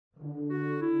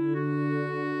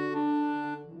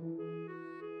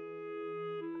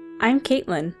I'm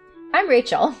Caitlin. I'm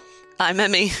Rachel. I'm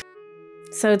Emmy.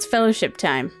 So it's fellowship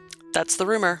time. That's the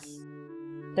rumor.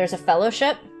 There's a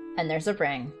fellowship, and there's a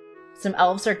ring. Some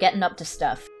elves are getting up to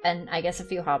stuff, and I guess a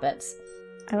few hobbits.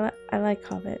 I like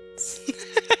hobbits.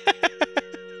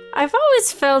 I've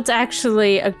always felt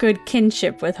actually a good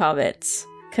kinship with hobbits,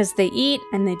 because they eat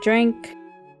and they drink.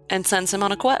 And sends him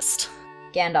on a quest.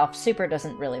 Gandalf super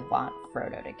doesn't really want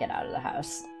Frodo to get out of the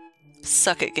house.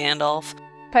 Suck it, Gandalf.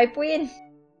 Pipeweed?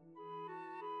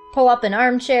 Pull up an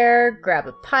armchair, grab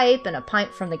a pipe and a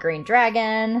pint from the Green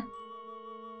Dragon.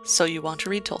 So you want to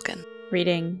read Tolkien.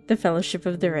 Reading The Fellowship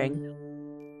of the Ring.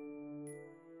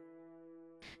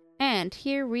 And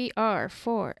here we are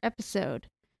for episode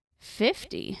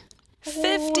 50.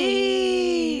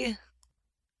 50!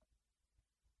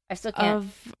 I still can't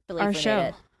of believe our we show. made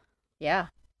it. Yeah.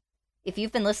 If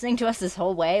you've been listening to us this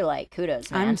whole way, like, kudos,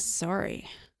 man. I'm sorry.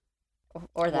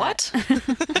 Or that.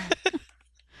 What?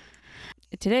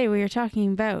 Today we are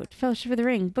talking about Fellowship of the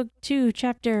Ring, Book 2,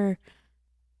 Chapter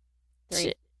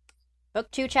 3.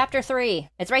 Book 2, Chapter 3.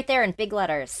 It's right there in big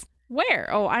letters. Where?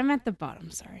 Oh, I'm at the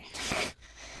bottom, sorry.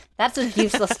 That's a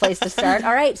useless place to start.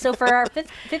 All right, so for our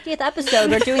 50th episode,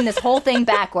 we're doing this whole thing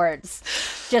backwards.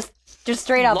 Just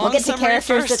straight up. Long We'll get to summary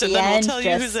characters first, at the and then end. we'll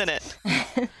tell you who's in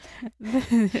it.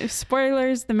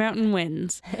 Spoilers, the mountain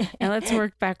wins. And let's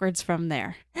work backwards from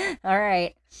there. All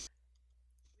right.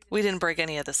 We didn't break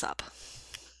any of this up.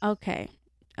 Okay.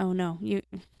 Oh no, you,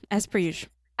 as per usual.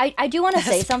 I do want to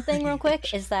say As something real quick,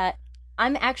 usual. is that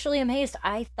I'm actually amazed.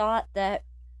 I thought that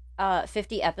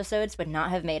 50 episodes would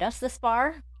not have made us this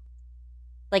far.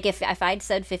 Like, if I'd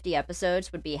said 50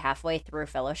 episodes would be halfway through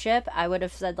Fellowship, I would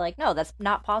have said, like, no, that's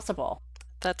not possible.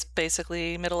 That's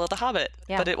basically middle of the Hobbit.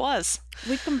 Yeah. But it was.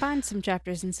 We combined some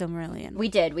chapters in Silmarillion. We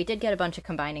did get a bunch of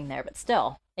combining there, but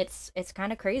still, it's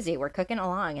kind of crazy. We're cooking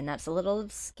along, and that's a little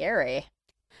scary.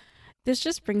 This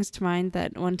just brings to mind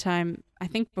that one time, I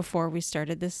think before we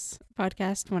started this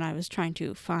podcast, when I was trying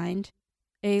to find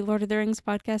a Lord of the Rings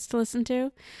podcast to listen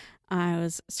to, I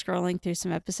was scrolling through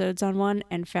some episodes on one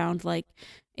and found like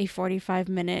a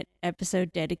 45-minute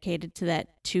episode dedicated to that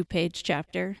 2-page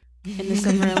chapter in the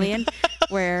Silmarillion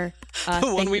where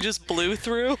The one we just blew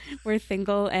through. where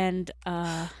Thingol and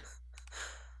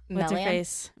what's her Melian,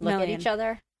 face? look Melian at each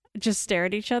other. just stare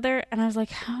at each other, and I was like,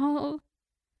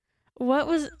 what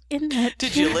was in that?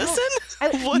 Did you listen?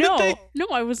 What No, did no,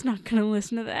 I was not going to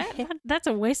listen to that. That's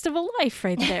a waste of a life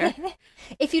right there.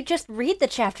 If you just read the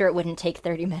chapter, it wouldn't take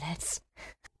 30 minutes.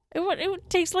 It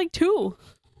takes like 2.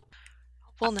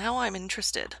 Well, now I'm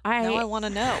interested. Now I I want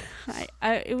to know.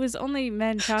 It was only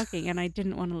men talking, and I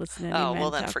didn't want to listen to any Oh, men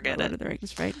well, then talk forget about Lord it. of the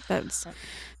Rings, right? That's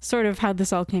sort of how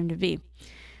this all came to be.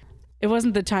 It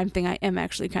wasn't the time thing. I am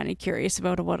actually kind of curious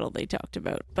about what all they talked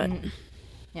about, but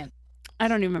Yeah. I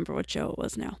don't even remember what show it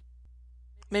was now.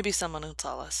 Maybe someone will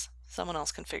tell us. Someone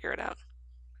else can figure it out.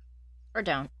 Or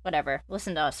don't. Whatever.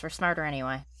 Listen to us. We're smarter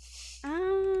anyway.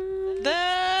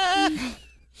 The-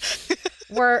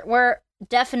 We're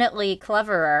definitely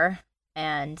cleverer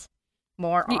and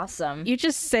more awesome. You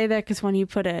just say that because when you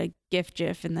put a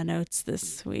GIF in the notes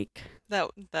this week. that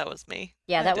was me.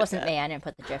 Yeah, I that did wasn't me. I didn't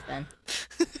put the GIF in.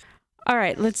 All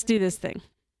right, let's do this thing.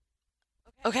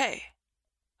 Okay.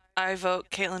 I vote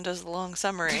Caitlin does the long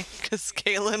summary because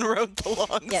Caitlin wrote the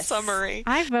long Yes. summary.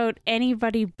 I vote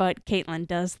anybody but Caitlin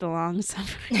does the long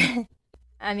summary.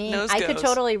 I mean, Nose I could goes.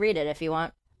 totally read it if you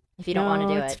want. If you don't want to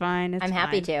do it's it, fine. It's I'm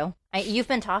happy fine. to. You've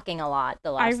been talking a lot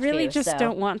the I last really few, just so.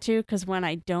 don't want to because when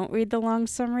I don't read the long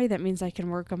summary, that means I can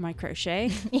work on my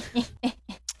crochet.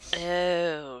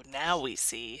 Oh, now we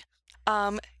see.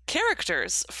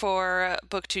 Characters for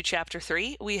Book 2, Chapter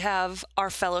 3. We have our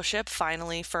fellowship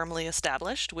finally firmly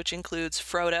established, which includes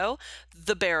Frodo,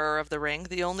 the bearer of the ring,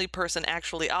 the only person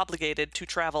actually obligated to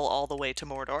travel all the way to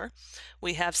Mordor.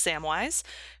 We have Samwise,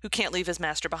 who can't leave his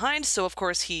master behind, so of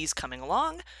course he's coming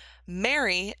along.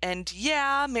 Merry, and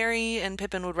yeah, Merry and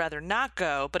Pippin would rather not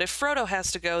go, but if Frodo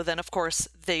has to go, then of course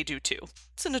they do too.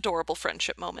 It's an adorable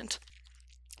friendship moment.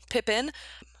 Pippin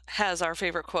has our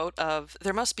favorite quote of,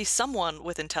 "There must be someone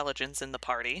with intelligence in the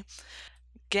party."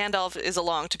 Gandalf is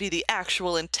along to be the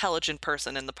actual intelligent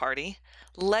person in the party.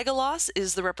 Legolas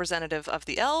is the representative of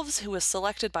the elves, who is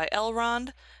selected by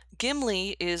Elrond.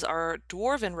 Gimli is our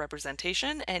dwarven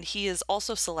representation, and he is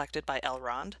also selected by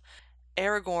Elrond.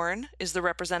 Aragorn is the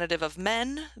representative of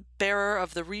men, bearer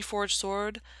of the reforged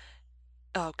sword.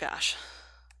 Oh gosh.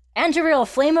 Anduril,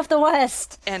 Flame of the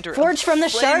West. Anduril, Forged from the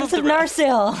Flame shards of of the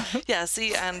Narsil. Yeah,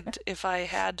 see, and if I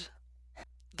had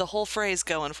the whole phrase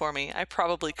going for me, I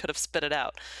probably could have spit it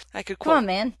out. I could Come on, quote,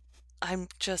 man. I'm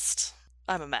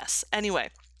a mess. Anyway,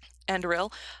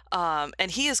 Andoril,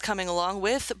 and he is coming along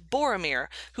with Boromir,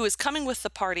 who is coming with the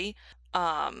party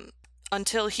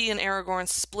until he and Aragorn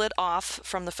split off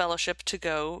from the Fellowship to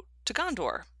go to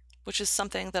Gondor, which is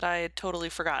something that I had totally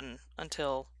forgotten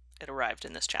until it arrived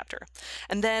in this chapter.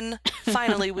 And then,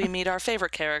 finally, we meet our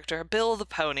favorite character, Bill the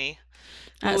Pony.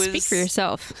 Speak for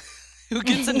yourself. Who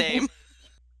gets a name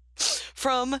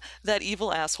from that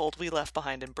evil asshole we left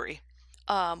behind in Bree.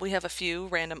 We have a few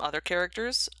random other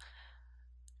characters.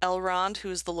 Elrond, who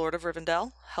is the Lord of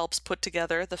Rivendell, helps put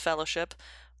together the Fellowship.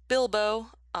 Bilbo,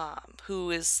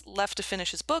 who is left to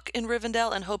finish his book in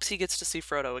Rivendell and hopes he gets to see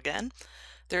Frodo again.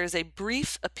 There is a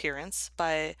brief appearance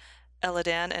by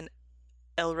Eladan and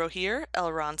Elrohir,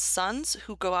 Elrond's sons,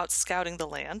 who go out scouting the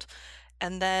land.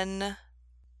 And then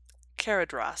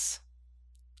Caradhras,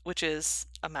 which is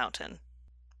a mountain.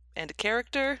 And a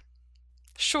character?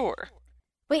 Sure.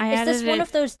 Wait, is this one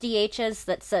of those DHs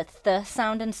that's a th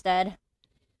sound instead?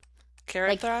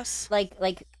 Caradhras? Like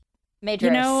Majoris.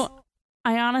 You know,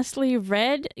 I honestly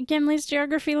read Gimli's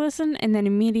geography lesson and then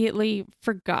immediately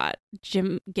forgot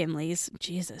Gimli's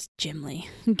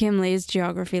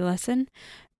geography lesson,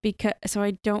 so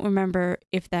I don't remember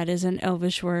if that is an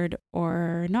Elvish word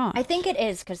or not. I think it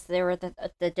is, because there were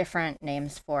the different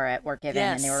names for it were given,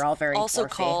 yes, and they were all very also dwarfy.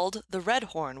 called the Red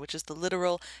Horn, which is the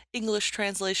literal English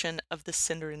translation of the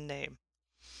Sindarin name.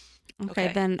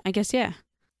 Okay, then I guess yeah.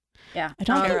 Yeah. I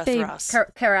don't think they...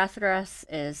 Caradhras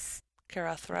is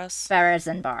Caradhras.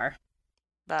 Farazanbar.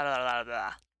 Blah, blah, blah,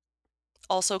 blah.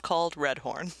 Also called Red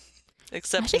Horn,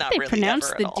 except I think not they really pronounced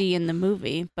ever the at all. D in the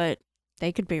movie, but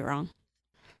they could be wrong.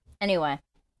 Anyway,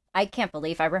 I can't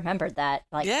believe I remembered that,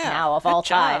 Yeah, now of good all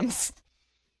job. times.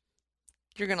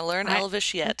 You're going to learn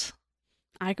Elvish yet.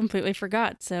 I completely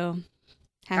forgot, so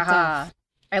hats Haha. off.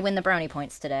 I win the brownie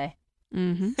points today.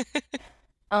 Mm-hmm.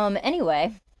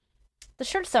 Anyway, the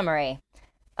short summary.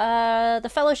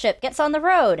 The Fellowship gets on the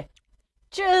road.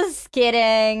 Just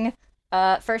kidding.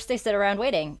 First they sit around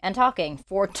waiting and talking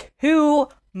for 2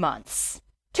 months.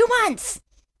 2 months!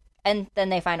 And then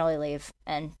they finally leave,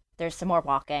 and there's some more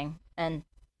walking, and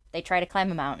they try to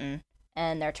climb a mountain,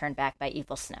 and they're turned back by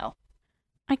evil snow.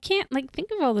 I can't, think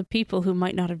of all the people who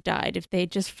might not have died if they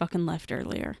had just fucking left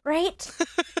earlier. Right?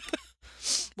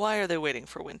 Why are they waiting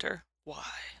for winter? Why?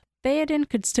 Theoden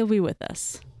could still be with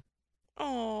us.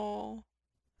 Oh.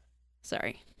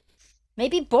 Sorry.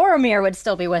 Maybe Boromir would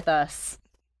still be with us.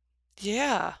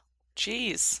 Yeah.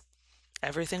 Jeez.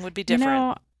 Everything would be different. You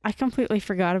know, I completely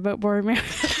forgot about Boromir.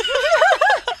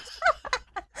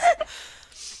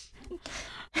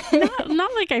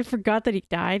 not like I forgot that he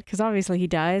died, because obviously he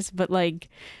dies, but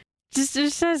just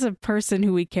as a person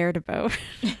who we cared about.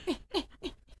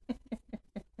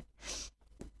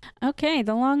 Okay,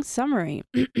 the long summary.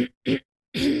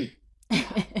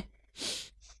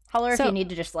 Holler if you need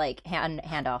to just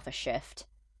hand off a shift.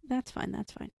 That's fine.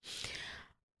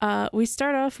 We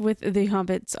start off with the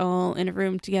hobbits all in a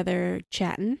room together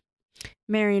chatting.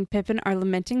 Merry and Pippin are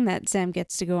lamenting that Sam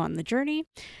gets to go on the journey.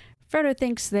 Frodo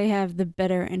thinks they have the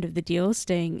better end of the deal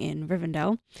staying in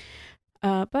Rivendell.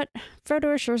 But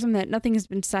Frodo assures him that nothing has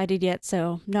been decided yet,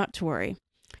 so not to worry.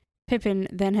 Pippin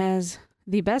then has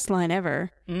the best line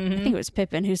ever. Mm-hmm. I think it was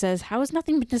Pippin who says, "How has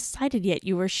nothing been decided yet?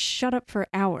 You were shut up for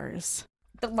hours."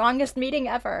 The longest meeting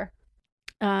ever.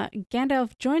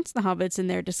 Gandalf joins the hobbits in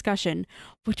their discussion,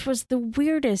 which was the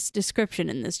weirdest description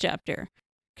in this chapter.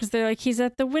 Because they're like, he's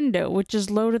at the window, which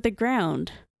is low to the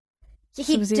ground.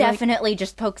 He definitely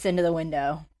just pokes into the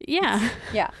window. Yeah.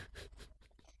 Yeah.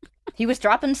 He was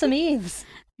dropping some eaves.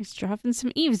 He's dropping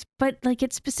some eaves. But,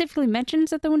 it specifically mentions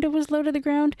that the window was low to the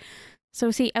ground. So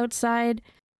is he outside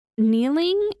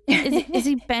kneeling? Is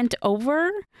he bent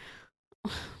over?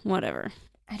 Whatever.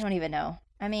 I don't even know.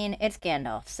 I mean, it's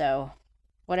Gandalf, so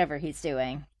whatever he's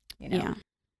doing, Yeah.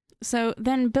 So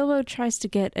then Bilbo tries to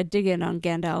get a dig in on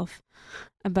Gandalf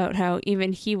about how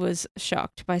even he was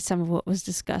shocked by some of what was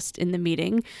discussed in the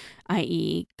meeting,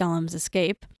 i.e. Gollum's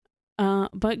escape.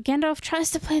 But Gandalf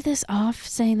tries to play this off,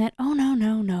 saying that, "Oh,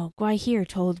 no, Gwaihir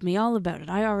told me all about it.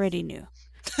 I already knew.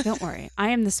 Don't worry, I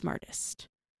am the smartest."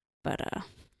 But,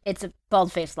 it's a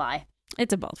bald-faced lie.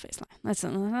 It's a bald-faced lie.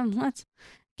 Let's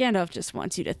Gandalf just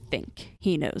wants you to think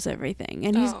he knows everything,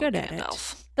 and he's good at it.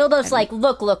 Bilbo's like,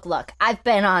 look, I've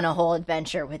been on a whole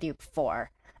adventure with you before.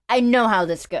 I know how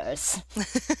this goes.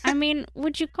 I mean,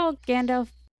 would you call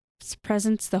Gandalf's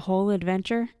presence the whole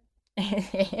adventure?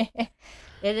 It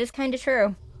is kind of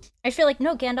true. I feel like,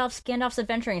 no, Gandalf's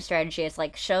adventuring strategy is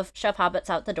shove hobbits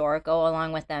out the door, go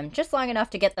along with them just long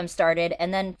enough to get them started,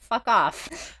 and then fuck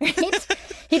off. Right?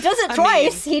 He does it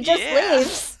twice. He just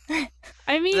leaves.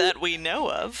 I mean, that we know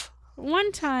of.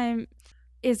 One time,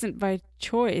 isn't by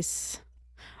choice.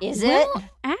 Is Well, it?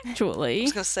 I actually,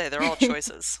 was going to say, they're all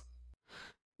choices.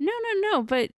 no,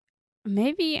 but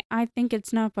maybe I think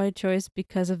it's not by choice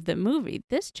because of the movie.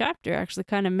 This chapter actually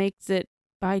kind of makes it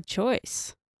by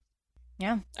choice.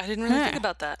 Yeah. I didn't really think Huh.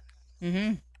 about that.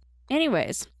 Mm-hmm.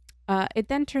 Anyways, it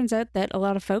then turns out that a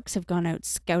lot of folks have gone out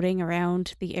scouting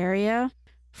around the area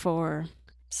for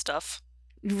Stuff,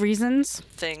 reasons,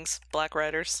 things, Black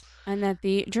Riders. and that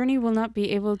the journey will not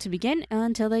be able to begin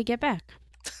until they get back.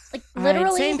 Like, I'd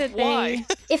literally, say that Why?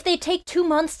 if they take 2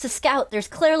 months to scout, there's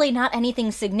clearly not anything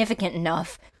significant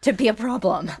enough to be a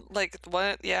problem. Like,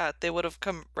 what? Yeah, they would have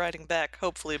come riding back,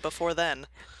 hopefully, before then.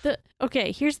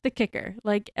 Okay, here's the kicker.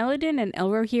 Like, Eladin and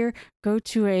Elro here go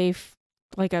to a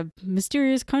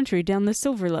mysterious country down the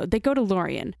Silver Lode. They go to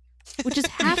Lorien, which is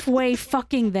halfway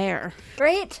fucking there.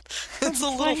 Right? It's a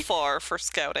little What? far for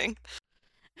scouting.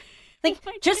 Like,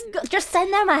 Why just didn't- just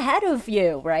send them ahead of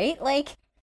you, right? Like,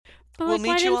 But, We'll like,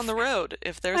 why meet you didn't on the road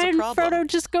if there's Why a didn't problem. Frodo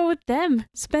just go with them?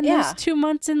 Spend Yeah. those 2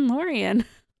 months in Lorien,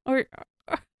 or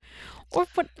what?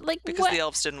 Like Because what? the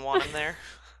elves didn't want him there.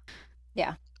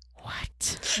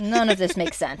 What? none of this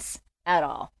makes sense at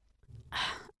all.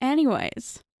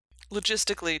 Anyways,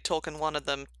 Logistically, Tolkien wanted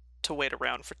them to wait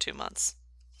around for 2 months.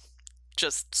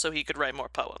 Just so he could write more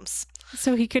poems.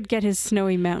 so he could get his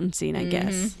snowy mountain scene, I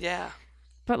guess. Mhm. Yeah,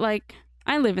 But like,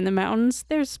 I live in the mountains.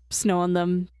 There's snow on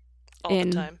them. all In-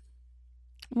 the time.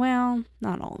 Well,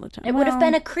 not all the time. It would have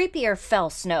been Well, a creepier fell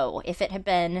snow if it had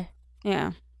been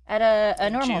yeah. at a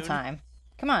In normal June. time.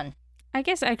 Come on. I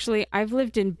guess actually, I've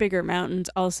lived in bigger mountains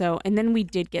also, and then we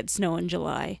did get snow in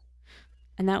July,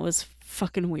 and that was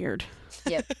fucking weird.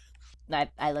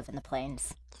 I live in the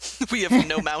plains. We have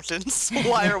no mountains.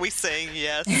 Why are we saying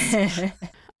yes?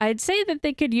 I'd say that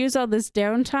they could use all this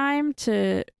downtime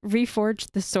to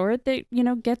reforge the sword that,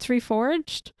 gets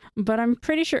reforged, but I'm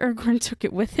pretty sure Aragorn took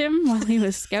it with him while he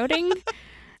was scouting.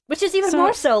 Which is even So-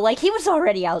 more so. Like, he was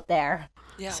already out there.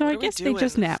 Yeah, so what I are we guess they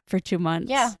just doing? nap for 2 months.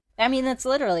 Yeah. I mean, that's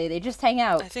literally, they just hang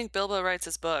out. I think Bilbo writes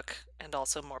his book and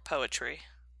also more poetry.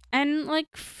 And like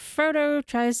Frodo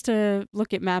tries to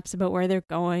look at maps about where they're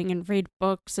going and read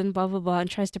books and blah blah blah and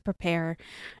tries to prepare.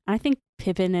 And I think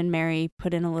Pippin and Merry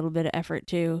put in a little bit of effort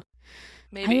too. I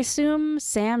Maybe. assume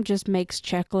Sam just makes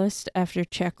checklist after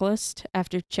checklist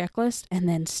after checklist and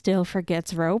then still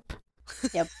forgets rope.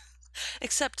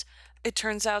 Except it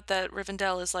turns out that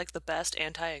Rivendell is like the best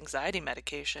anti-anxiety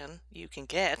medication you can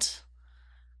get.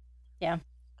 Do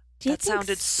you That think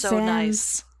sounded so Sam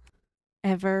nice.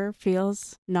 Ever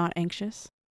feels not anxious?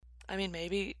 I mean,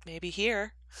 maybe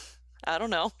here. I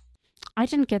don't know. I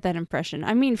didn't get that impression.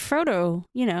 I mean, Frodo,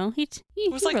 he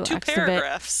It was like 2 relaxed a bit.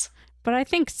 paragraphs. But I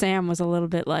think Sam was a little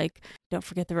bit like, don't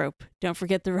forget the rope. Don't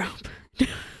forget the rope.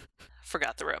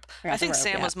 Forgot the rope. Forgot I think the rope,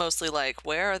 Sam yeah. was mostly like,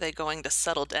 where are they going to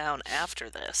settle down after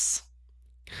this?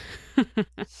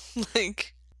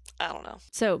 Like, I don't know.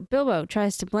 So Bilbo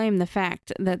tries to blame the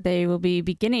fact that they will be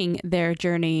beginning their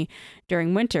journey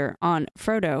during winter on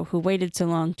Frodo, who waited so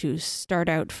long to start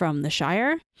out from the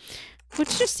Shire,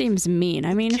 which just seems mean.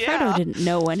 I mean, Yeah. Frodo didn't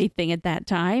know anything at that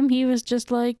time. He was just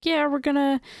like, yeah, we're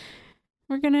gonna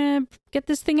get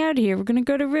this thing out of here. We're gonna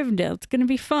go to Rivendell. It's gonna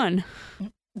be fun.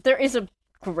 There is a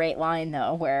great line,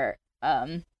 though, where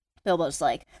Bilbo's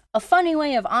like, a funny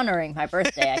way of honoring my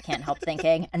birthday, I can't help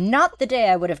thinking, and not the day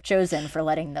I would have chosen for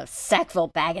letting those Sackville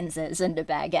Bagginses into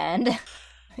Bag End.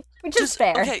 Which is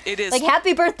fair. Okay, it is Like,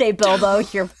 happy birthday, Bilbo.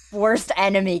 Your worst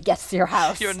enemy gets to your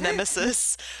house. your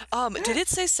nemesis. Did it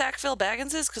say Sackville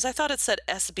Bagginses? Because I thought it said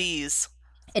SBs.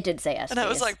 It did say SBs. And I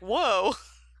was like, whoa,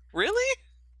 really?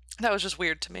 That was just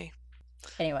weird to me.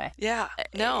 Anyway. Yeah,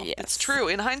 no, yes. it's true.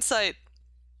 In hindsight,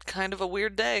 kind of a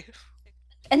weird day.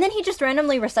 And then he just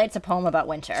randomly recites a poem about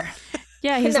winter.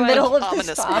 Yeah, In he's the like, middle of the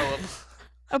Ominous spa. poem.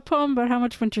 a poem about how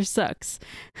much winter sucks.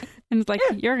 And it's like,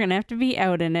 you're gonna have to be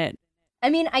out in it. I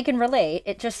mean, I can relate.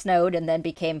 It just snowed and then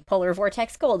became polar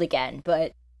vortex cold again,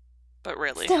 but But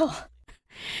really. still.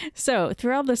 So,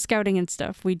 through all the scouting and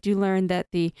stuff, we do learn that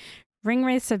the ring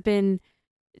wraiths have been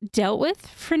dealt with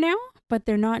for now, but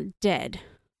they're not dead.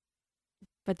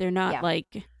 But they're not Yeah.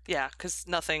 like, Yeah, because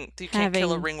nothing, you can't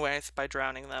kill a Having- ringwraith by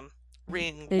drowning them.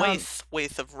 They-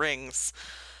 Waith of rings.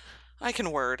 I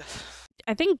can word.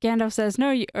 I think Gandalf says, no,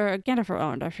 or Gandalf or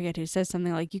Elrond, I forget who says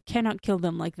something like, you cannot kill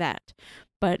them like that.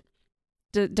 But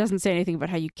doesn't say anything about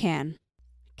how you can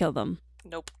kill them.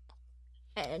 Nope.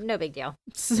 No big deal.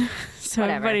 So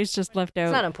Whatever. everybody's just left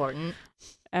It's not out, important.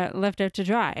 left out to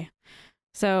dry.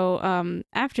 So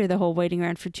after the whole waiting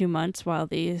around for 2 months while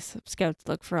these scouts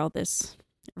look for all this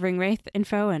ringwraith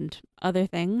info and other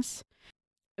things,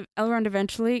 Elrond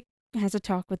eventually has a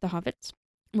talk with the hobbits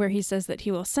where he says that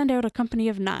he will send out a company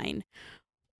of 9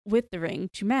 with the ring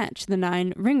to match the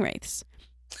 9 ring wraiths,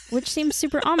 which seems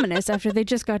super ominous after they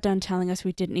just got done telling us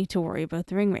we didn't need to worry about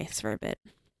the ring wraiths for a bit.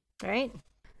 Right?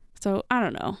 So, I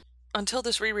don't know. Until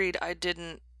this reread, I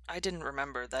didn't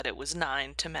remember that it was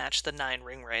 9 to match the 9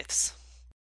 ring wraiths.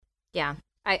 Yeah.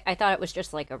 I thought it was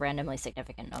just like a randomly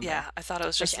significant number. Yeah, I thought it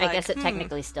was just which I guess it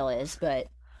technically still is, but...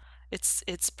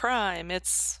 It's prime,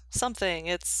 it's something,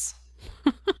 it's...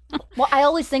 Well, I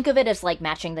always think of it as like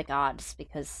matching the gods,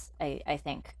 because I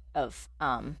think of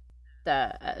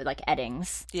the like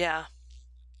Eddings. Yeah,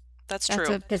 that's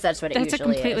true. Because that's what it That's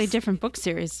usually is. a completely different book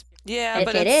series. Yeah,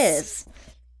 but it is.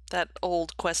 That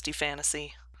old questy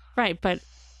fantasy. Right, but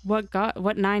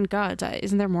what 9 gods?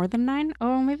 Isn't there more than 9?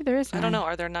 Oh, maybe there is 9. I don't know.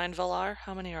 Are there 9 Valar?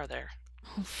 How many are there?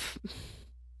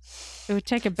 It would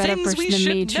take a better Things person we than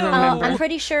me should to know. remember. I'm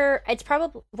pretty sure it's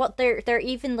probably... Well, they're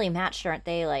evenly matched, aren't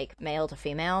they? Like, male to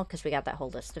female? Because we got that whole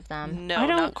list of them. No,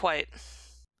 not quite.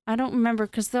 I don't remember,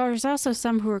 because there's also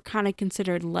some who are kind of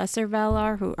considered lesser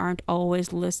Valar who aren't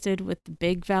always listed with the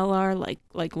big Valar,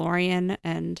 like Lorien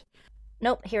and...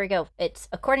 Nope, here we go. It's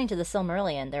according to the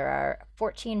Silmarillion, there are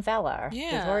 14 Valar.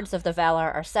 Yeah. The Lords of the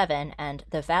Valar are 7, and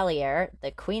the Valier,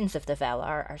 the Queens of the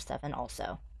Valar, are 7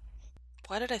 also.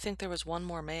 Why did I think there was one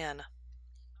more man?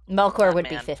 Melkor Not would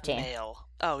man, be 15. Male.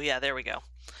 Oh, yeah, there we go.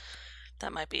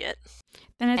 That might be it.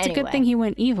 Then it's a good Anyway. thing he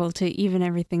went evil to even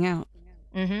everything out.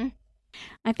 Mm-hmm.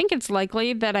 I think it's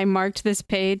likely that I marked this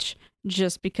page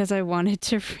just because I wanted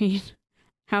to read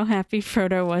how happy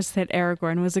Frodo was that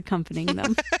Aragorn was accompanying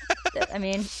them. I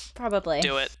mean, probably.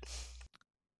 Do it.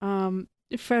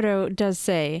 Frodo does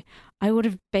say, "I would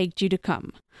have begged you to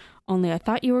come, only I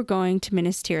thought you were going to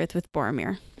Minas Tirith with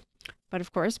Boromir." But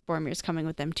of course, Boromir's coming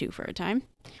with them too for a time.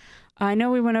 I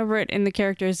know we went over it in the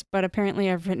characters, but apparently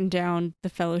I've written down the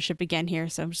fellowship again here,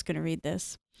 so I'm just going to read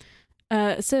this.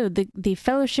 So the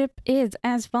fellowship is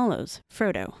as follows.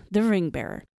 Frodo, the ring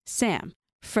bearer. Sam,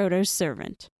 Frodo's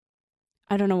servant.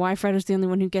 I don't know why Frodo's the only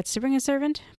one who gets to bring a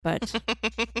servant, but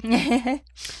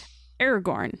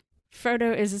Aragorn.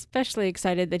 Frodo is especially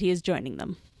excited that he is joining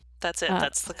them. That's it.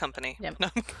 That's the company. Yep. No.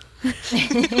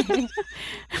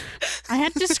 I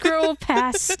had to scroll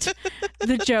past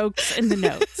the jokes in the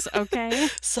notes, okay?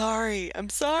 Sorry. I'm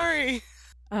sorry.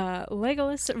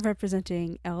 Legolas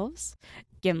representing elves,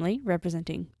 Gimli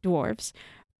representing dwarves,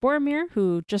 Boromir,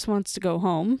 who just wants to go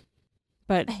home,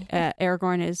 but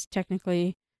Aragorn is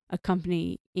technically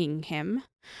accompanying him,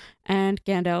 and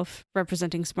Gandalf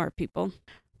representing smart people.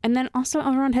 And then also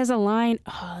Elrond has a line,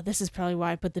 this is probably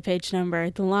why I put the page number,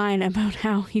 the line about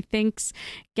how he thinks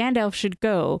Gandalf should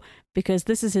go because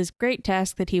this is his great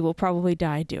task that he will probably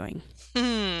die doing.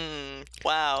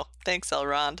 Wow. Thanks,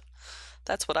 Elrond.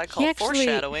 That's what I call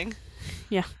foreshadowing.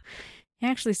 Yeah. He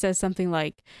actually says something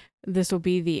like, this will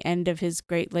be the end of his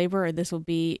great labor, or this will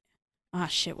be...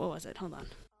 what was it? Hold on.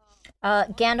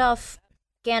 Gandalf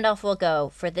will go,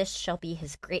 for this shall be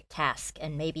his great task,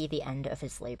 and maybe the end of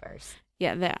his labors.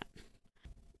 Yeah, that.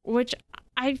 Which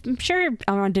I'm sure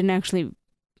Elrond didn't actually...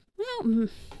 Well,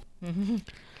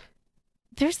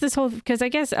 there's this whole... Because I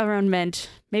guess Elrond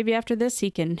meant maybe after this he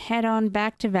can head on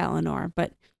back to Valinor,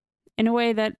 but in a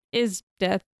way that is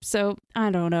death, so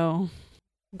I don't know.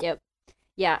 Yep.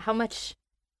 Yeah, how much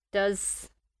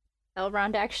does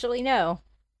Elrond actually know?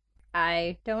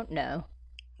 I don't know.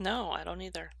 No, I don't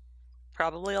either.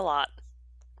 Probably a lot.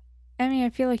 I mean, I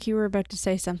feel like you were about to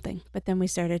say something, but then we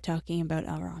started talking about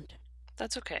Elrond.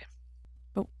 That's okay.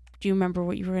 But do you remember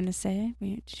what you were going to say?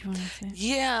 Did you want to say?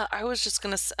 Yeah, I was just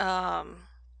gonna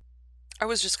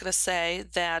say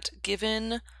that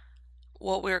given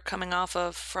what we're coming off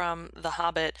of from The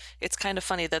Hobbit, it's kind of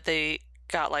funny that they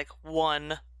got like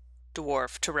one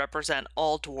dwarf to represent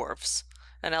all dwarves,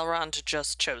 and Elrond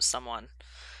just chose someone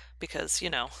because,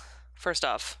 first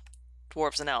off,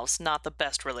 dwarves and elves, not the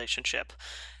best relationship.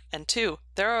 And 2,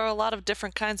 there are a lot of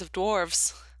different kinds of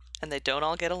dwarves, and they don't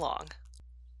all get along.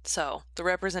 So, the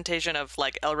representation of,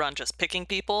 Elrond just picking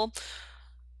people,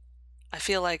 I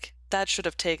feel like that should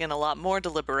have taken a lot more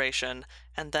deliberation,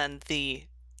 and then the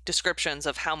descriptions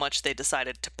of how much they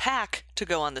decided to pack to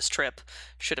go on this trip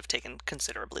should have taken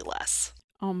considerably less.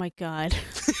 Oh my god.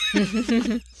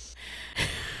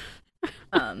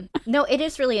 No, it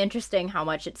is really interesting how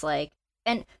much it's like,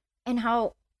 and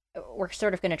how we're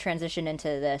sort of going to transition into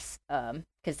this,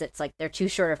 because it's like they're too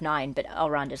short of 9, but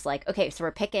Elrond is like, okay, so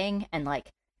we're picking, and a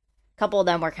couple of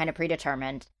them were kind of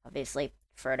predetermined. Obviously,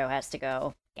 Frodo has to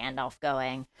go, Gandalf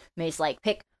going. And he's like,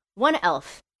 pick one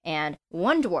elf, and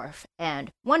one dwarf,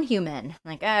 and one human.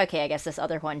 Okay, I guess this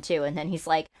other one too. And then he's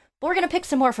like, well, we're going to pick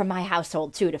some more from my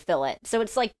household too to fill it. So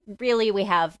it's like, really, would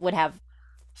have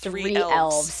 3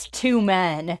 elves, 2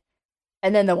 men,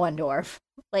 and then the 1 dwarf.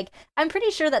 Like, I'm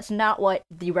pretty sure that's not what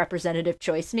the representative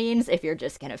choice means if you're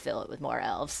just gonna fill it with more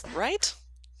elves. Right?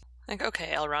 Like,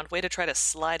 okay, Elrond, way to try to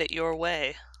slide it your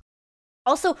way.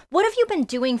 Also, what have you been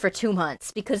doing for 2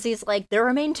 months? Because he's like, there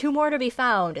remain 2 more to be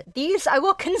found. These I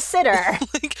will consider.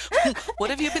 Like, what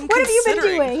have you been What have you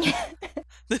considering? been doing?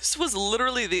 This was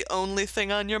literally the only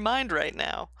thing on your mind right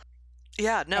now.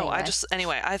 Yeah, no,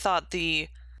 Anyway. I thought the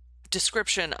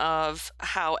description of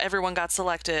how everyone got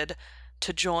selected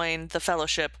to join the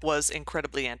Fellowship was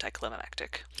incredibly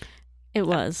anticlimactic. It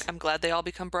was. I'm glad they all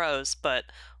become bros, but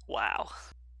wow.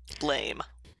 Lame.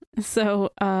 So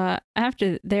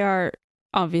after they are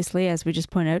obviously, as we just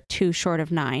pointed out, 2 short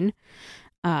of 9.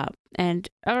 And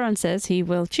Elrond says he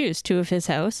will choose 2 of his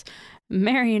house.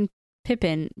 Merry and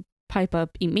Pippin pipe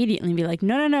up immediately and be like,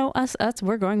 no, us,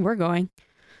 we're going.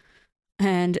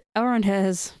 And Elrond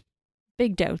has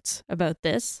big doubts about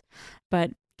this,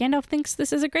 but Gandalf thinks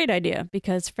this is a great idea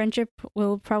because friendship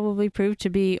will probably prove to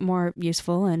be more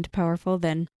useful and powerful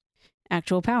than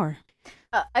actual power.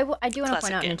 I do want to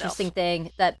point out an interesting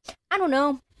thing that, I don't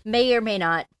know, may or may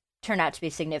not turn out to be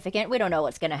significant. We don't know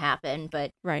what's going to happen,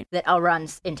 but right. That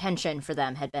Elrond's intention for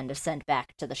them had been to send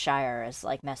back to the Shire as,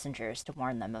 like, messengers to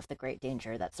warn them of the great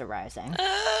danger that's arising.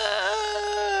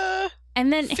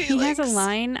 And then Felix. he has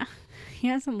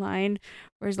a line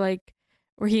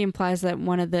where he implies that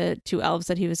one of the 2 elves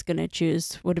that he was going to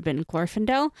choose would have been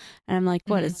Glorfindel. And I'm like,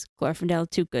 what, is Glorfindel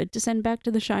too good to send back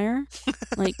to the Shire?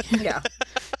 Like, yeah.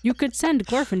 You could send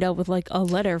Glorfindel with, like, a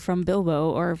letter from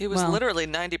Bilbo or... He was literally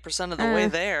 90% of the way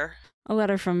there. A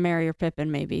letter from Merry or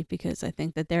Pippin, maybe, because I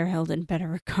think that they're held in better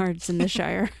regards in the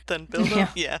Shire. Than Bilbo?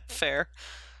 Yeah, fair.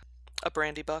 A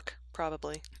brandy buck,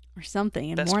 probably. Or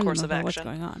something, and Best warn them course of about what's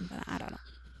action. going on, but I don't know.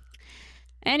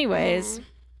 Anyways...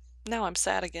 Now I'm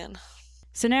sad again.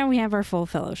 So now we have our full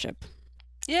fellowship.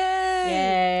 Yay!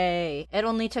 Yay! It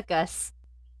only took us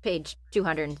page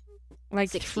 200. Like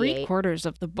 68. 3/4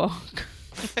 of the book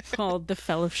called The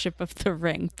Fellowship of the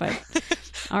Ring, but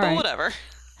all right. But whatever.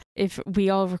 If we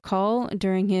all recall,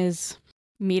 during his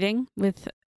meeting with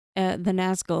the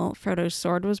Nazgul, Frodo's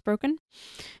sword was broken.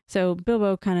 So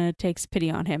Bilbo kind of takes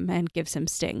pity on him and gives him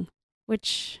Sting,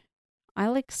 which I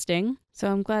like Sting.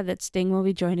 So I'm glad that Sting will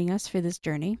be joining us for this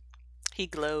journey. He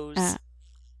glows.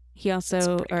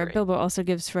 Bilbo also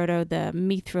gives Frodo the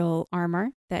mithril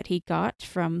armor that he got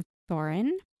from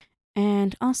Thorin,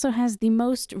 and also has the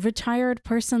most retired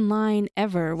person line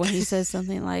ever when he says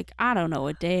something like, I don't know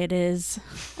what day it is.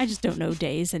 I just don't know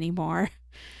days anymore.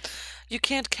 You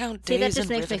can't count See, days that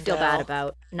just in makes me feel bad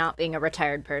about not being a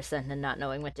retired person and not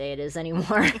knowing what day it is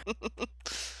anymore.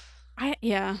 I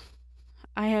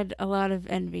had a lot of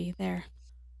envy there.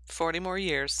 40 more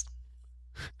years.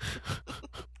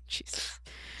 Jesus.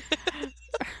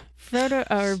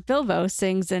 Bilbo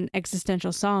sings an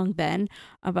existential song then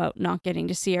about not getting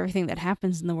to see everything that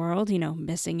happens in the world,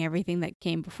 missing everything that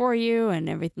came before you and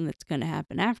everything that's going to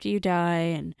happen after you die.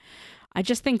 And I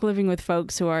just think living with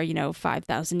folks who are,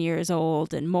 5,000 years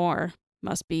old and more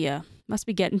must be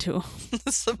getting to them.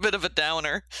 It's a bit of a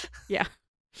downer. Yeah.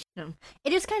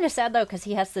 It is kind of sad, though, because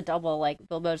he has to double, like,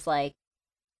 Bilbo's like,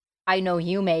 I know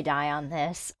you may die on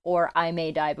this, or I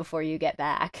may die before you get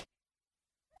back.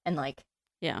 And, like,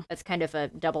 yeah, it's kind of a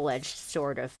double-edged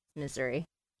sword of misery.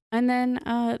 And then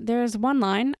there's one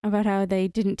line about how they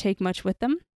didn't take much with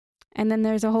them. And then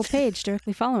there's a whole page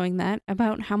directly following that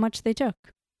about how much they took.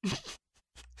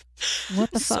 What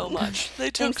the fuck? So much.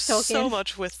 They took so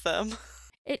much with them.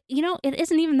 It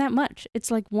isn't even that much.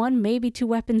 It's like 1, maybe 2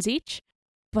 weapons each.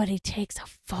 But it takes a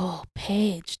full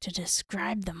page to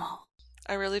describe them all.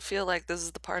 I really feel like this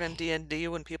is the part in D&D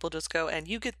when people just go, and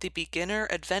you get the beginner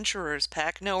adventurers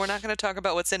pack. No, we're not going to talk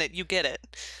about what's in it. You get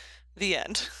it. The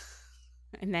end.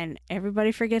 And then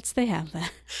everybody forgets they have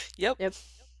that. Yep.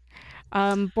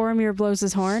 Boromir blows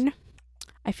his horn.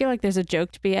 I feel like there's a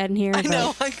joke to be had in here. I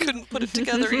know. I couldn't put it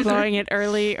together either. Blowing it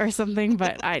early or something,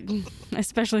 but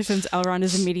especially since Elrond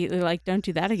is immediately like, don't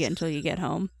do that again until you get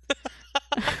home.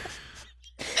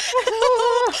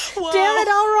 Damn it,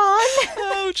 Elrond!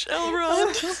 Ouch,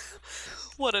 Elrond.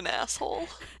 What an asshole.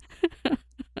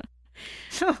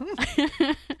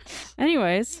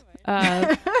 Anyways,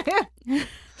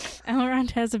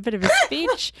 Elrond has a bit of a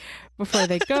speech before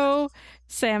they go.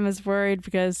 Sam is worried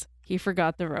because he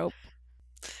forgot the rope.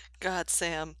 God,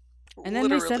 Sam. And then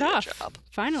they Literally set a off, job.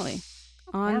 finally,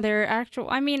 on their actual...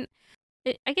 I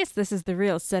guess this is the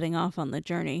real setting off on the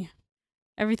journey.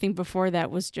 Everything before that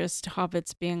was just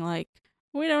hobbits being like,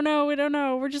 we don't know,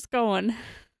 we're just going.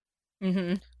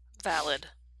 Mm-hmm.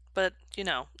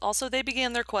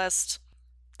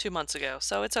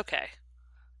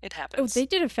 It Oh, happens. they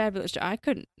did a fabulous job. I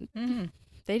couldn't. Mm-hmm.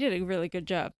 They did a really good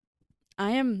job.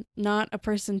 I am not a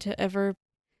person to ever,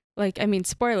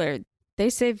 spoiler,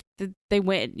 they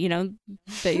win,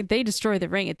 they destroy the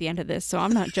ring at the end of this, so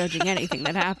I'm not judging anything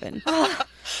that happened. Do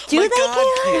My they, God,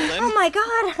 Caitlin? Caitlin. Oh my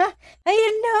god. I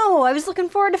didn't know. I was looking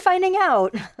forward to finding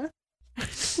out.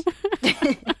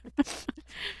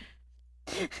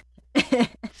 It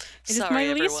is Sorry, my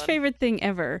everyone. least favorite thing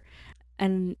ever.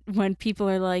 And when people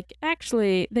are like,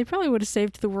 actually, they probably would have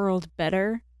saved the world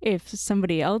better if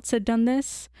somebody else had done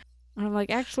this. And I'm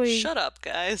like, actually, Shut up,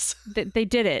 guys. they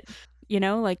did it.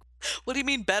 Like What do you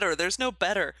mean better? There's no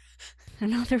better.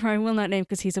 another I will not name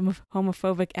because he's a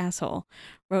homophobic asshole,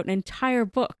 wrote an entire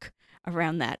book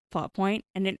around that plot point,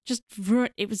 and it just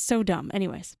ruined. It was so dumb.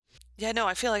 Anyways, Yeah, no,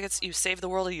 I feel like it's you save the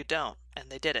world or you don't, and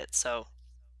they did it, so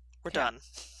we're done.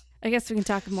 I guess we can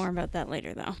talk more about that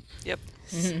later, though. Yep.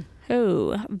 Mhm.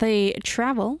 Oh, they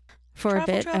travel for a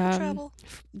bit. Travel.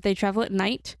 They travel at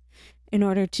night in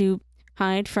order to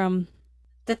hide from.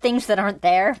 The things that aren't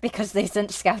there because they sent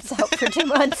scouts out for 2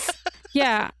 months.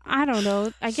 Yeah, I don't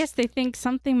know. I guess they think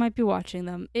something might be watching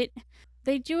them.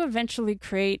 They do eventually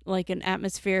create like an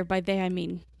atmosphere. By they, I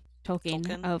mean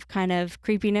Tolkien. Of kind of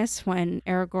creepiness when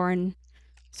Aragorn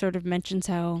sort of mentions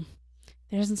how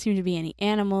there doesn't seem to be any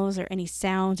animals or any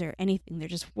sounds or anything. They're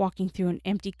just walking through an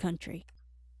empty country.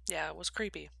 Yeah, it was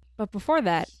creepy. But before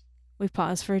that, we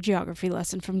pause for a geography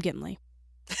lesson from Gimli.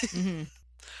 Mhm.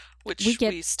 Which We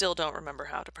get- we still don't remember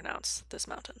how to pronounce this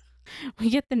mountain. We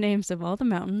get the names of all the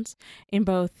mountains in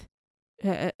both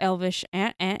Elvish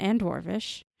and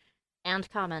Dwarvish And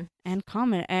common. and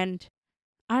Common. And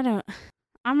I'm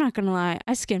not gonna lie,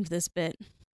 I skimmed this bit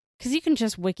because you can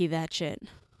just wiki that shit.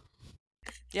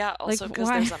 Yeah, also because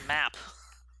why? there's a map.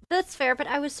 That's fair, but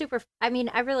I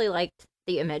really liked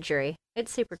the imagery.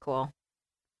 It's super cool.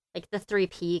 Like the 3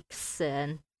 peaks,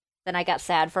 and then I got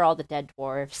sad for all the dead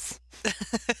dwarves.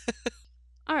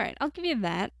 All right, I'll give you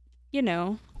that.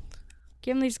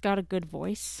 Gimli's got a good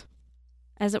voice,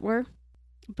 as it were,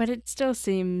 but it still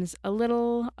seems a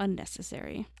little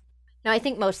unnecessary. No, I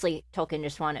think mostly Tolkien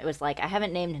just wanted, it was like, I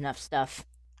haven't named enough stuff.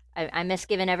 I miss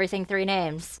giving everything 3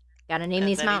 names. Gotta name And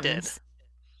these then he did. mountains.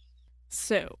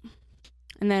 So,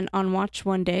 and then on watch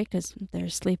one day, because they're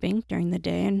sleeping during the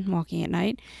day and walking at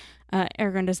night,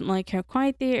 Aragorn doesn't like how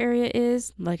quiet the area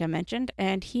is, like I mentioned,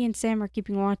 and he and Sam are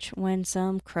keeping watch when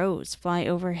some crows fly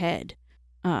overhead.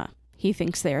 He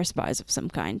thinks they are spies of some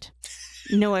kind.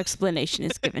 No explanation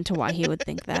is given to why he would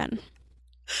think that.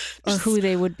 Or who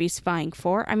they would be spying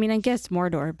for. I mean, I guess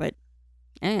Mordor, but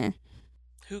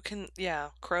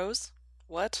Crows?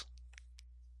 What?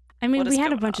 I mean, What we is had a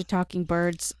going bunch on? of talking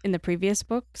birds in the previous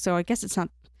book, so I guess it's not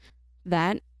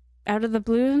that out of the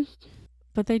blue,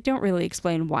 but they don't really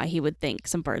explain why he would think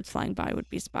some birds flying by would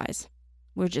be spies.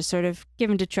 We're just sort of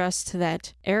given to trust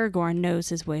that Aragorn knows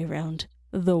his way around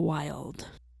the wild.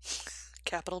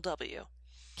 Capital W.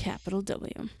 Capital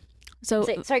W. So,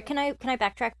 Sorry, can I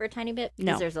backtrack for a tiny bit? No.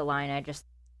 Because there's a line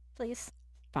please.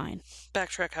 fine.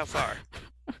 Backtrack how far?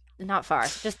 Not far.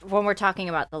 Just when we're talking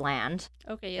about the land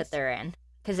Okay, that they're in.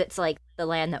 Because it's like the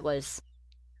land that was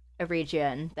a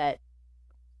region that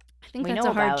I think we that's know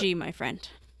a hard about. G, my friend.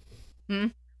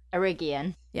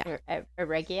 Eregion. Yeah.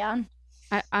 Eregion?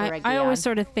 I Eregion. always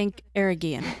sort of think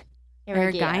Aragian.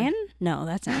 Aragian? No,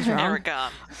 that sounds wrong.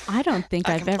 Aragon. I don't think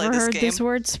I I've can play ever this heard this game.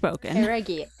 word spoken.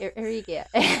 Eregion.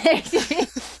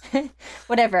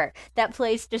 Whatever. That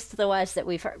place just to the west that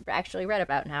we've actually read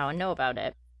about now and know about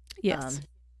it. Yes.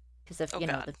 Because of, Oh, you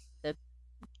know, God. the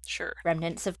Sure.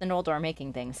 remnants of the Noldor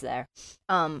making things there.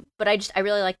 But I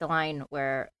really like the line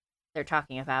where they're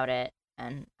talking about it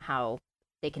and how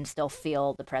they can still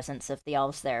feel the presence of the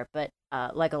elves there. But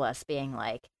Legolas being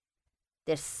like,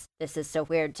 this is so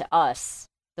weird to us,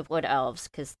 the wood elves,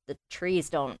 because the trees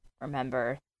don't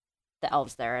remember the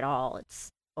elves there at all.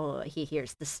 He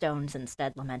hears the stones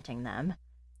instead lamenting them.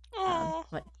 Aw.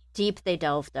 What deep they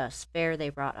delved us, fair they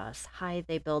brought us, high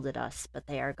they builded us, but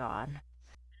they are gone.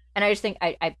 And I just think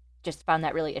I just found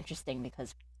that really interesting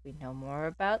because we know more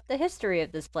about the history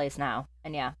of this place now.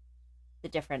 And yeah, the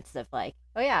difference of like,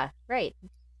 oh yeah, right.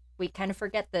 We kind of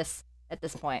forget this at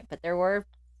this point, but there were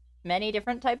many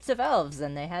different types of elves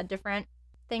and they had different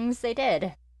things they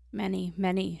did. Many,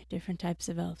 many different types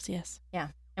of elves, yes.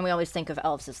 And we always think of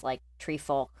elves as like tree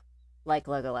folk, like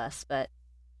Legolas, but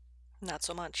Not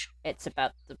so much. it's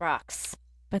about the rocks.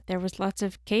 But there was lots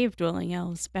of cave-dwelling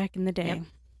elves back in the day.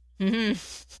 Yep.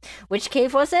 Which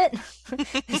cave was it?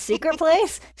 Secret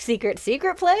place? Secret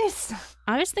place?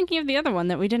 I was thinking of the other one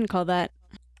that we didn't call that.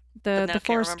 But now The can't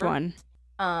forced remember? one.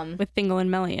 with Thingol and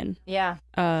Melian. Yeah.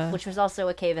 Which was also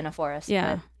a cave in a forest.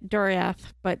 Yeah,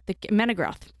 Doriath, but the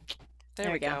Menegroth.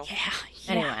 There we go. Yeah.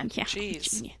 Anyway. Yeah.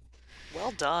 Jeez.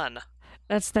 Well done.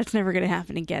 That's never going to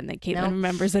happen again, that Caitlin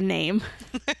remembers a name.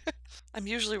 I'm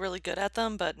usually really good at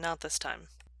them, but not this time.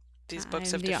 These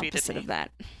books have defeated opposite me. of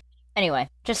that. Anyway,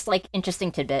 just like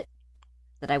interesting tidbit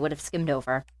that I would have skimmed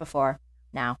over before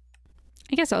now.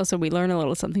 I guess also we learn a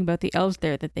little something about the elves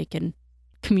there, that they can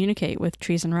communicate with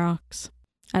trees and rocks.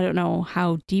 I don't know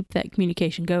how deep that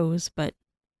communication goes, but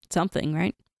something,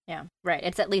 right? Yeah, right.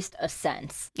 It's at least a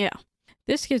sense. Yeah.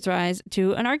 This gives rise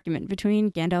to an argument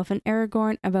between Gandalf and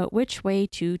Aragorn about which way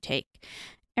to take.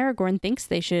 Aragorn thinks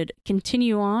they should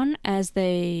continue on as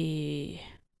they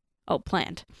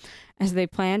planned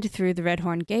through the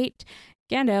Redhorn Gate.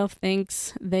 Gandalf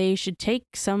thinks they should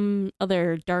take some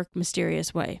other dark,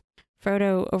 mysterious way.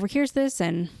 Frodo overhears this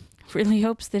and really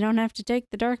hopes they don't have to take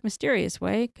the dark, mysterious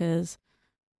way, because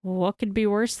what could be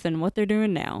worse than what they're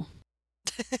doing now?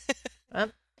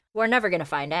 Well, we're never going to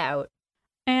find out.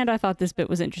 And I thought this bit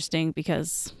was interesting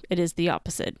because it is the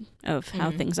opposite of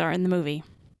how things are in the movie.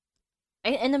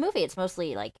 In the movie, it's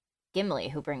mostly like Gimli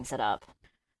who brings it up,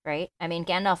 right? I mean,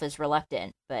 Gandalf is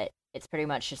reluctant, but it's pretty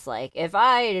much just like,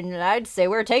 I'd say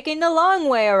we're taking the long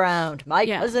way around. My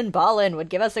cousin Balin would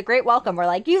give us a great welcome. We're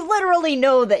like, you literally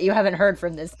know that you haven't heard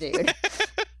from this dude.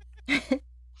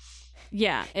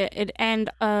 Yeah,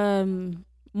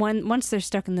 once they're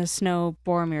stuck in the snow,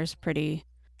 Boromir's pretty,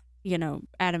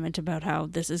 adamant about how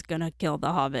this is gonna kill the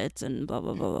hobbits and blah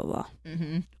blah blah blah blah,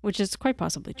 which is quite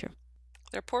possibly true.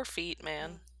 Their poor feet,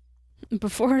 man.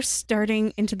 Before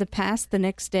starting into the pass the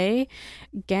next day,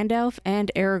 Gandalf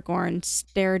and Aragorn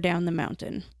stare down the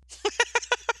mountain.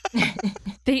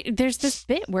 There's this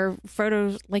bit where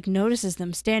Frodo notices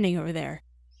them standing over there,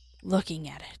 looking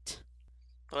at it.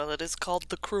 Well, it is called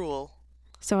the Cruel.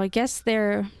 So I guess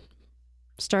they're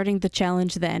starting the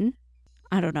challenge then.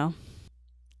 I don't know.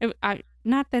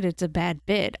 Not that it's a bad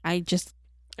bit. It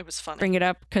was funny. Bring it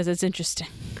up because it's interesting.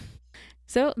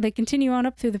 So they continue on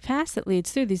up through the pass that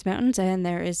leads through these mountains, and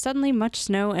there is suddenly much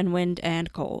snow and wind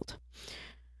and cold.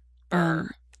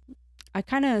 I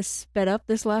kind of sped up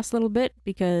this last little bit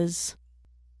because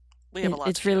we have a lot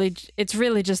it's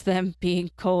really just them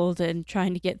being cold and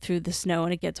trying to get through the snow,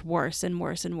 and it gets worse and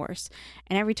worse and worse.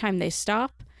 And every time they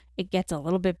stop, it gets a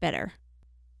little bit better.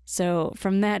 So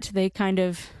from that, they kind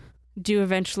of do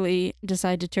eventually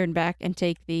decide to turn back and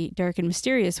take the dark and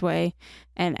mysterious way.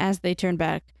 And as they turn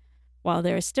back, while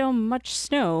there is still much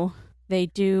snow, they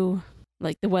do,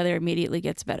 the weather immediately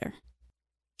gets better.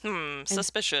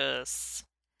 Suspicious.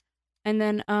 And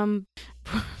then,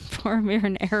 Boromir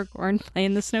and Aragorn play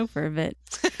in the snow for a bit.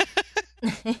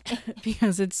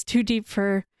 Because it's too deep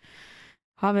for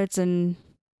hobbits and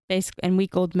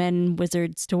weak old men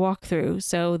wizards to walk through,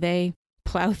 so they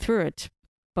plow through it,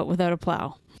 but without a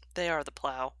plow. They are the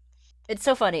plow. It's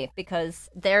so funny because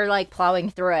they're plowing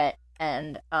through it,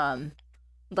 and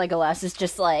Legolas is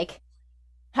just like,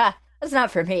 "Ha, that's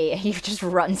not for me." He just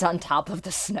runs on top of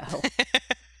the snow.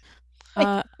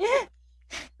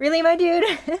 Really, my dude?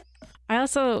 We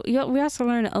also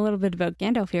learn a little bit about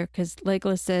Gandalf here, because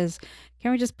Legolas says,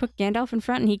 "Can we just put Gandalf in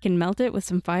front and he can melt it with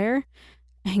some fire?"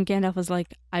 And Gandalf was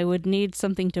like, "I would need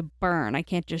something to burn. I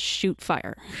can't just shoot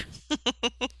fire."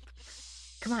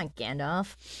 Come on,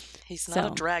 Gandalf. He's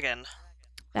not a dragon.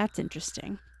 That's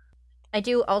interesting. I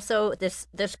do also this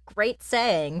great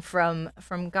saying from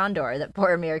Gondor that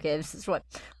Boromir gives is what,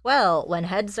 well, when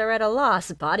heads are at a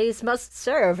loss, bodies must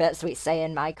serve, as we say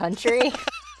in my country.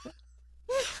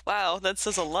 Wow, that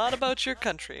says a lot about your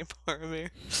country, Boromir.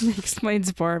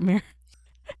 Explains Boromir.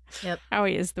 Yep. How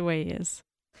he is the way he is.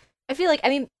 I feel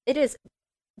it is,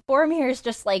 Boromir is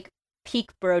just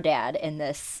peak bro dad in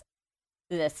this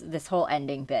whole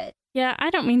ending bit. Yeah, I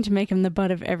don't mean to make him the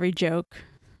butt of every joke,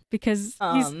 because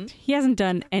he hasn't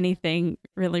done anything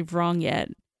really wrong yet.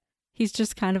 He's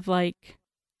just kind of like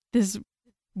this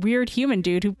weird human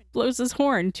dude who blows his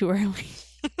horn too early.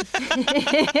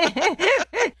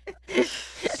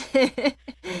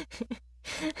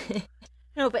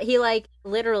 No, but he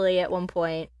literally at one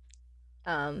point,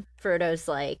 Frodo's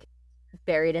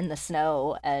buried in the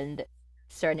snow and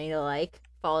starting to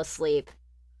fall asleep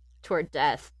toward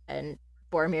death, and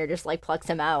Boromir just plucks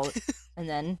him out and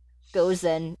then goes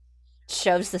and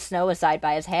shoves the snow aside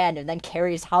by his hand and then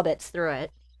carries hobbits through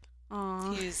it.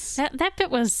 Aww. That bit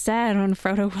was sad when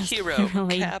Frodo was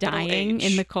literally dying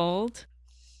in the cold.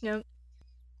 Yep.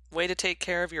 Way to take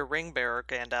care of your ring bearer,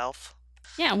 Gandalf.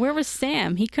 Yeah, where was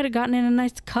Sam? He could have gotten in a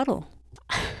nice cuddle.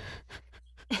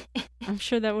 I'm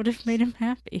sure that would have made him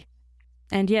happy.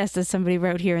 And yes, as somebody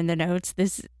wrote here in the notes,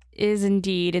 this is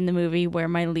indeed in the movie where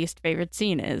my least favorite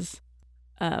scene is,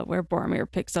 where Boromir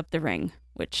picks up the ring,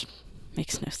 which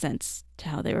makes no sense to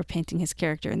how they were painting his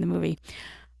character in the movie.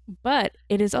 But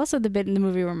it is also the bit in the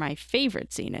movie where my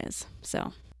favorite scene is.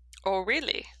 So, Oh,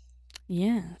 really?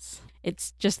 yes.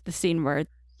 It's just the scene where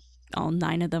all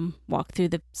 9 of them walk through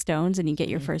the stones and you get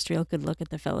your first real good look at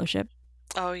the Fellowship.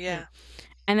 Oh, yeah.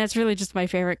 And that's really just my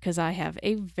favorite because I have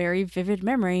a very vivid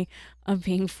memory of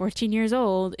being 14 years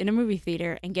old in a movie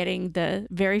theater and getting the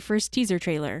very first teaser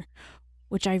trailer,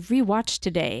 which I rewatched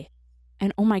today.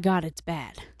 And oh my God, it's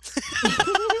bad.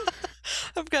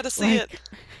 I've got to see it.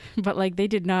 But like they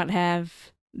did not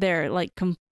have their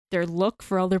their look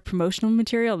for all their promotional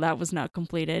material. That was not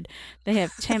completed. They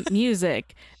have temp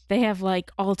music. They have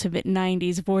like ultimate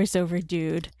 90s voiceover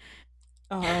dude.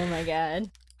 Oh my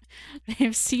God. They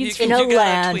have scenes In a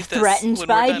land threatened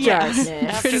by darkness.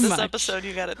 After Pretty this much. episode,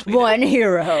 you got to tweet it. One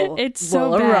hero It's so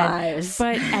will bad. arise.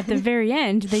 But at the very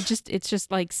end, it's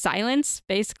just like silence,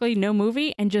 basically no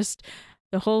movie, and just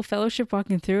the whole Fellowship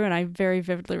walking through. And I very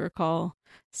vividly recall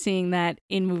seeing that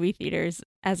in movie theaters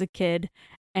as a kid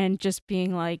and just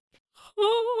being like,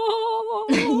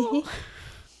 oh.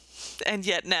 And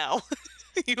yet now,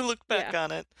 you look back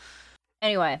on it.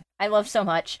 Anyway, I love so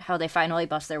much how they finally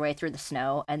bust their way through the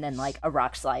snow and then like a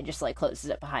rock slide just like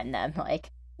closes it behind them. Like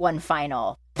one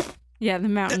final. Yeah, the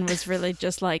mountain was really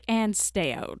just like, and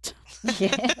stay out.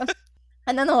 Yeah.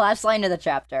 And then the last line of the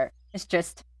chapter is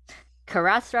just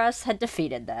Karathras had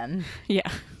defeated them. Yeah.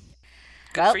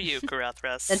 Good Well, for you,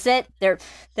 Karathras. That's it.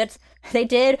 They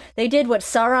did what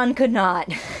Sauron could not.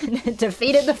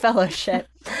 Defeated the Fellowship.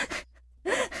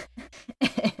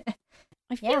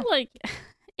 I feel like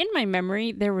in my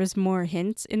memory, there was more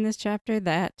hints in this chapter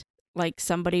that like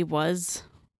somebody was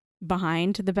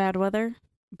behind the bad weather.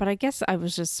 But I guess I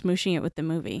was just smooshing it with the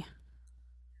movie.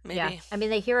 Maybe. Yeah. I mean,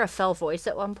 they hear a fell voice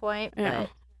at one point, Yeah.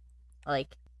 but like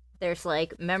there's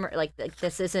like memory, like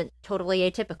this isn't totally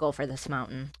atypical for this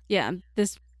mountain. Yeah,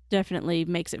 this definitely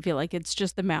makes it feel like it's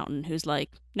just the mountain who's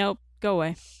like, nope, go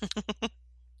away.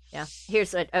 Yeah.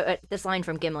 Here's this line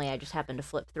from Gimli I just happened to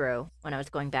flip through when I was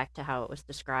going back to how it was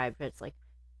described. It's like,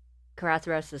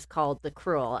 Karathras is called the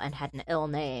Cruel and had an ill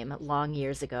name long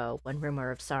years ago when rumor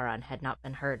of Sauron had not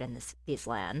been heard in these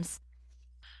lands.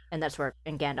 And that's where,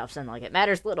 in Gandalf's in, like, it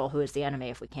matters little who is the enemy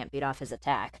if we can't beat off his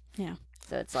attack. Yeah.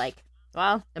 So it's like,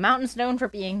 well, the mountain's known for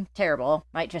being terrible.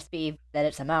 Might just be that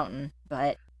it's a mountain,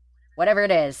 but whatever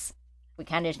it is, we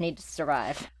kind of just need to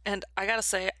survive. And I gotta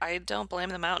say, I don't blame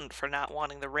the mountain for not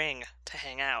wanting the ring to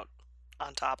hang out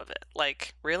on top of it.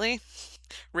 Like, really?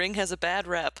 Ring has a bad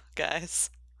rep, guys.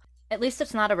 At least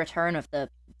it's not a return of the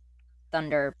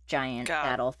thunder giant God,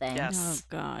 battle thing. yes. Oh,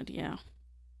 God, yeah.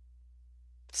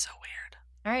 So weird.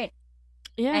 All right.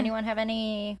 Yeah. Anyone have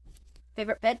any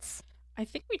favorite bits? I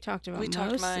think we talked about We most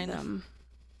talked mine. of them.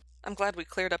 I'm glad we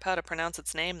cleared up how to pronounce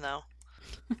its name, though.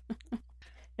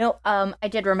 No, I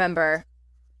did remember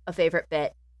a favorite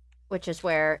bit, which is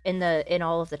where in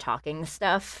all of the talking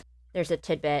stuff, there's a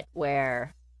tidbit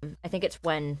where I think it's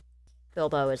when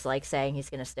Bilbo is like saying he's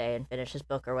gonna stay and finish his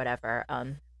book or whatever.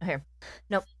 Here,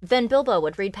 no. Then Bilbo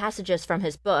would read passages from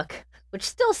his book, which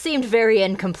still seemed very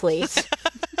incomplete.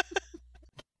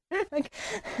 Like,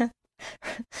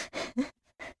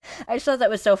 I just thought that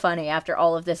was so funny after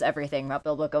all of this everything about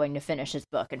Bilbo going to finish his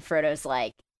book, and Frodo's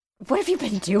like, "What have you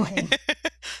been doing?"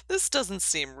 This doesn't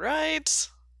seem right.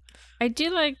 I do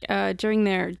like during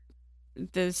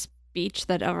the speech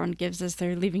that Elrond gives as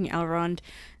they're leaving Elrond.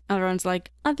 Elrond's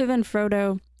like, other than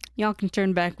Frodo, y'all can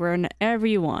turn back whenever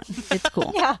you want. It's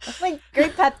cool. Yeah, like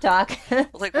great pep talk.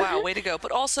 Like, wow, way to go.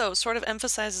 But also sort of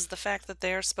emphasizes the fact that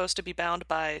they're supposed to be bound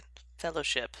by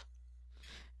fellowship.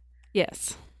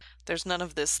 Yes. There's none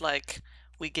of this, like,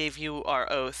 we gave you our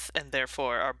oath and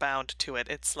therefore are bound to it.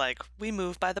 It's like, we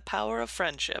move by the power of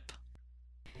friendship.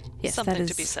 Yes, Something that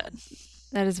is, to be said.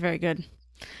 That is very good.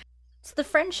 It's the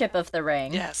friendship of the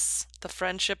ring. Yes, the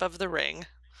friendship of the ring.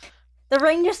 The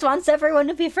ring just wants everyone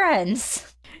to be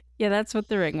friends. Yeah, that's what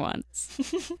the ring wants.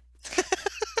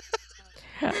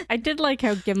 I did like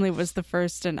how Gimli was the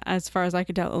first, and as far as I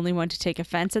could tell, only one to take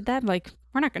offense at that. Like,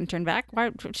 we're not going to turn back. Why?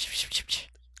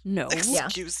 No.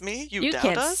 Excuse me? You doubt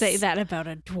can't us? say that about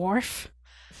a dwarf.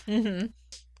 Mm-hmm.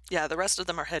 Yeah, the rest of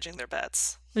them are hedging their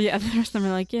bets. Yeah, the rest of them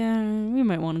are like, yeah, we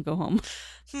might want to go home.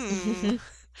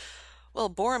 Well,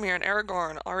 Boromir and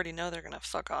Aragorn already know they're going to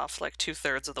fuck off like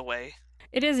 2/3 of the way.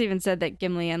 It is even said that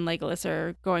Gimli and Legolas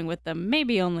are going with them,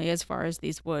 maybe only as far as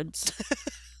these woods.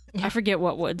 I forget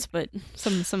what woods, but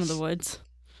some of the woods.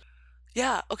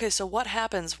 Yeah, okay, so what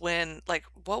happens when, like,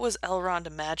 what was Elrond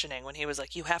imagining when he was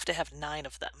like, you have to have 9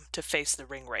 of them to face the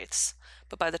ring wraiths?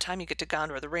 But by the time you get to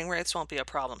Gondor, the ring wraiths won't be a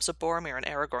problem. So Boromir and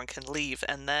Aragorn can leave,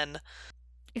 and then...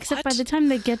 Except by What? the time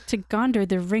they get to Gondor,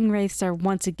 the ring wraiths are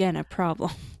once again a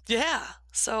problem. Yeah,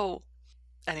 so...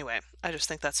 Anyway, I just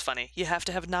think that's funny. You have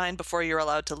to have 9 before you're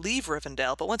allowed to leave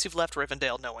Rivendell, but once you've left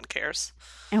Rivendell, no one cares.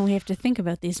 And we have to think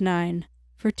about these 9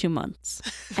 for 2 months.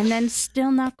 And then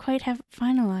still not quite have it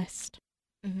finalized.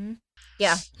 Mm-hmm.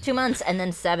 Yeah, 2 months and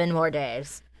then 7 more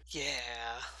days.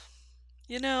 Yeah.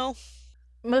 You know...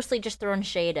 Mostly just throwing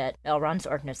shade at Elrond's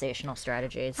organizational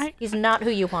strategies. He's not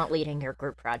who you want leading your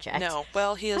group project. No,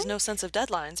 well, he has no sense of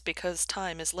deadlines because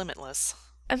time is limitless.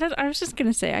 I was just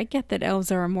going to say, I get that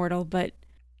elves are immortal, but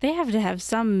they have to have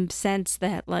some sense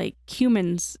that, like,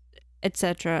 humans,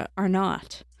 etc., are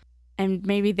not. And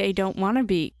maybe they don't want to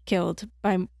be killed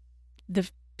by the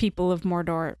people of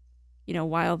Mordor, you know,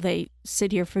 while they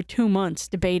sit here for 2 months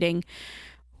debating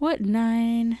what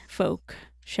 9 folk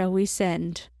shall we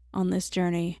send on this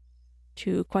journey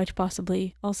to quite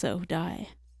possibly also die.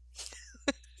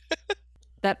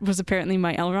 That was apparently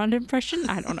my Elrond impression.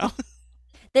 I don't know.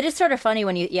 That is sort of funny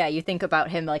when you think about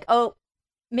him like, oh,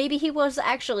 maybe he was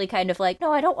actually kind of like,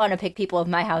 no, I don't want to pick people of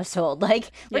my household.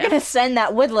 Like, we're going to send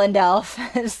that woodland elf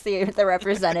as the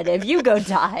representative. You go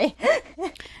die.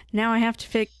 Now I have to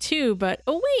pick 2, but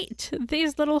oh wait,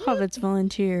 these little hobbits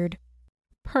volunteered.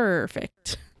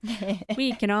 Perfect.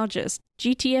 We can all just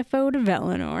GTFO to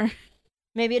Valinor.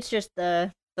 Maybe it's just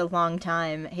the long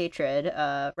time hatred,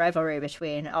 rivalry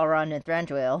between Elrond and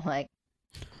Thranduil. Like,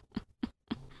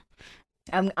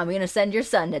 I'm gonna send your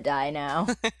son to die now.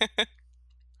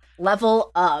 Level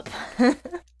up.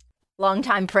 Long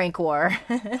time prank war.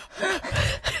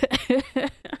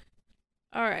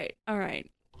 All right.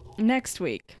 Next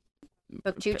week.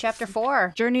 Book 2, Chapter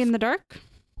 4. Journey in the Dark,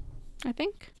 I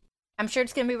think. I'm sure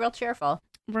it's gonna be real cheerful.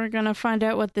 We're gonna find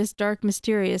out what this dark,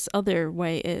 mysterious other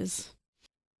way is.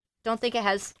 Don't think it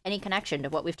has any connection to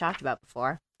what we've talked about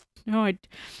before. No,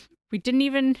 we didn't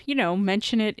even,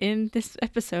 mention it in this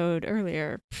episode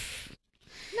earlier.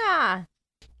 Nah.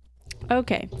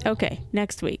 Okay.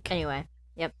 Next week. Anyway,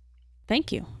 yep.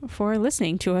 Thank you for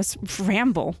listening to us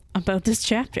ramble about this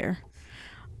chapter.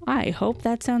 I hope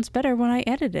that sounds better when I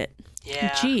edit it. Yeah.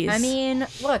 Jeez. I mean,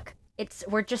 look,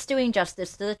 we're just doing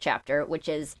justice to the chapter, which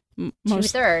is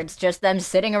most 2/3 just them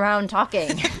sitting around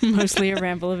talking. mostly a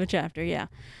ramble of a chapter, yeah.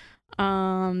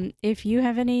 If you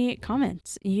have any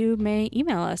comments, you may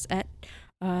email us at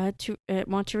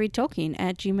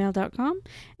wanttoreadtolkien@gmail.com,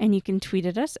 and you can tweet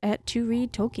at us at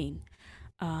 @toreadtolkien.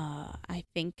 I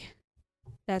think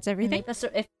that's everything. Leave us,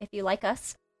 if you like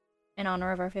us, in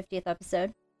honor of our 50th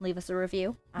episode, leave us a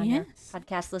review on your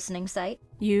podcast listening site.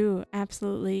 You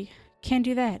absolutely can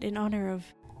do that in honor of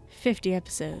 50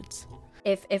 episodes.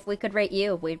 If we could rate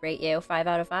you, we'd rate you 5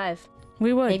 out of 5.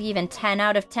 We would. Maybe even 10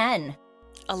 out of 10.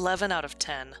 11 out of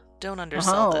 10. Don't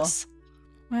undersell this.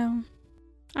 Well,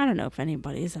 I don't know if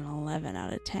anybody's an 11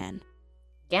 out of 10.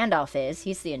 Gandalf is.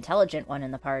 He's the intelligent one in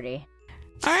the party.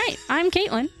 All right, I'm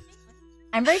Caitlin.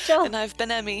 I'm Rachel. And I've been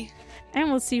Emmy.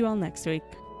 And we'll see you all next week.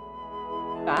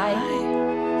 Bye.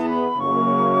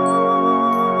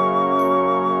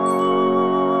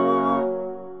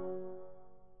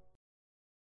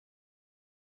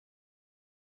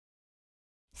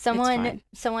 Someone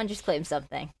just claimed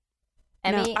something.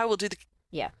 Emmy, I will do the...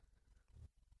 Yeah.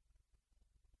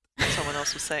 Someone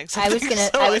else was saying something.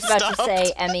 I was about to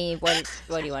say, Emmy, what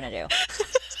do you want to do?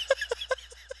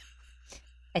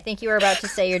 I think you were about to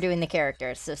say you're doing the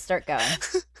characters, so start going.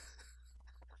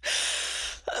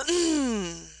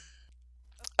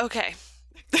 Okay.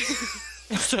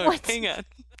 Sorry, What? hang on.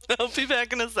 I'll be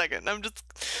back in a second. I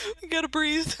gotta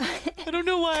breathe. I don't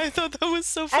know why I thought that was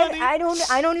so funny. I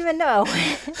don't even know.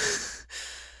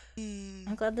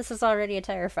 I'm glad this is already a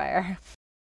tire fire.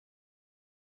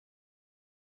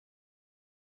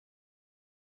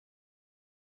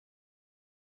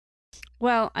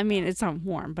 Well, I mean, it's not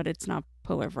warm, but it's not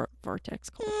polar vortex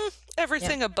cold.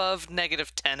 Everything above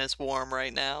 -10 is warm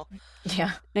right now.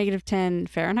 Yeah. -10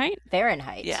 Fahrenheit?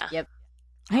 Fahrenheit. Yeah. Yep.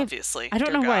 Obviously. I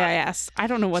don't dear know why God. I asked. I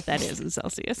don't know what that is in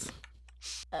Celsius.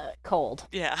 Cold.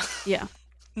 Yeah. Yeah.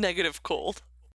 Negative cold.